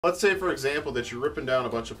Let's say, for example, that you're ripping down a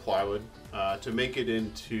bunch of plywood to make it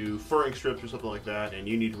into furring strips or something like that, and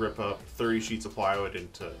you need to rip up 30 sheets of plywood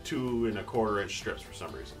into 2 1/4 inch strips for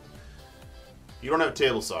some reason. You don't have a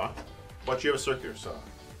table saw, but you have a circular saw.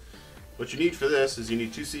 What you need for this is you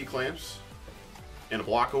need 2 C-clamps and a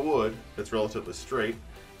block of wood that's relatively straight,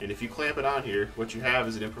 and if you clamp it on here, what you have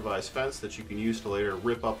is an improvised fence that you can use to later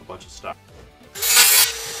rip up a bunch of stuff.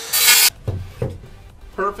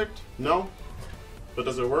 Perfect? No? But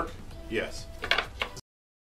does it work? Yes.